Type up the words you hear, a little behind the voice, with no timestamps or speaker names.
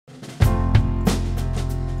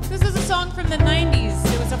song from the 90s.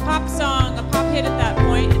 It was a pop song, a pop hit at that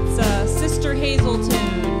point. It's a Sister Hazel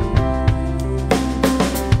tune.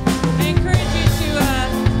 I encourage you to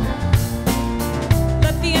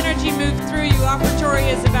let the energy move through you. Offertory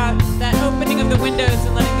is about that opening of the windows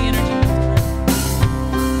and letting the energy move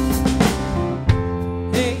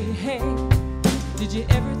through. Hey, hey, did you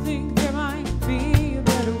ever think there might be a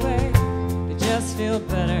better way to just feel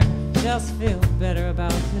better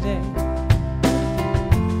about today?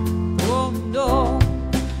 Oh no,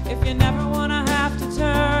 if you never wanna have to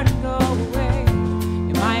turn and go away,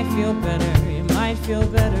 you might feel better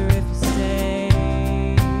if you stay.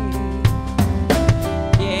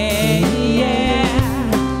 Yeah, yeah,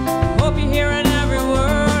 hope you're hearing every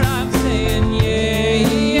word I'm saying. Yeah,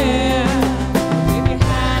 yeah, if you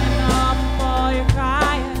had enough of all your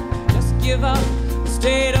crying, just give up the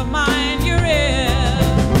state of mind you're in.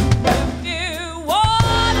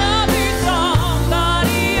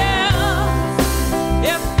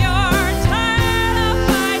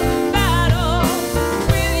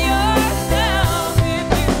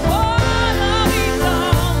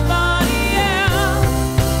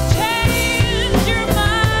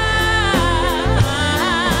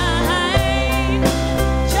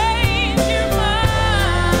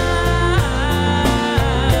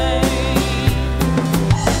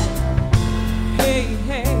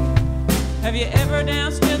 Have you ever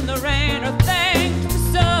danced in the rain or thanked the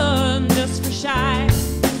sun just for shining,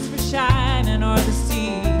 or the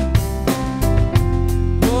sea?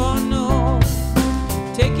 Oh no,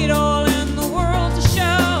 take it all in the world to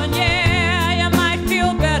show, and yeah, you might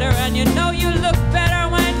feel better, and you know you look better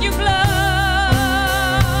when you glow.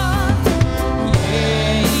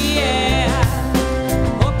 Yeah, yeah,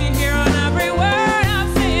 hope you're hearing every word I'm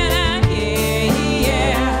saying, and yeah,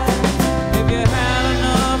 yeah, if you had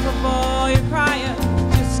enough of all your crying,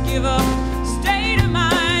 just give up the state of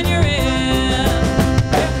mind you're in.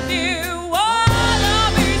 If you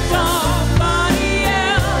wanna be somebody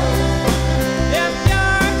else, if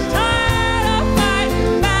you're tired of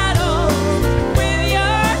fighting battles with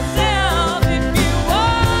yourself, if you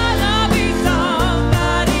wanna be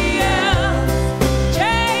somebody else,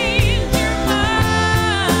 change your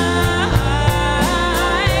mind,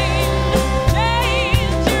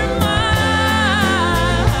 change your mind.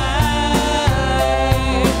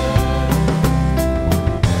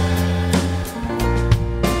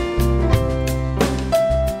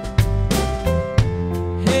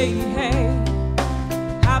 Hey, hey,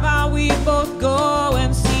 how about we both go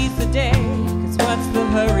and seize the day? 'Cause what's the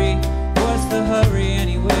hurry? What's the hurry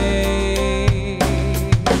anyway?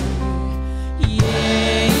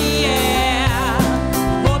 Yeah, yeah,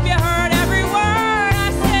 hope you heard every word I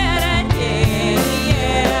said, and yeah,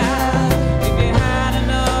 yeah, if you had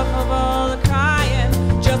enough of all the crying,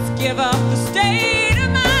 just give up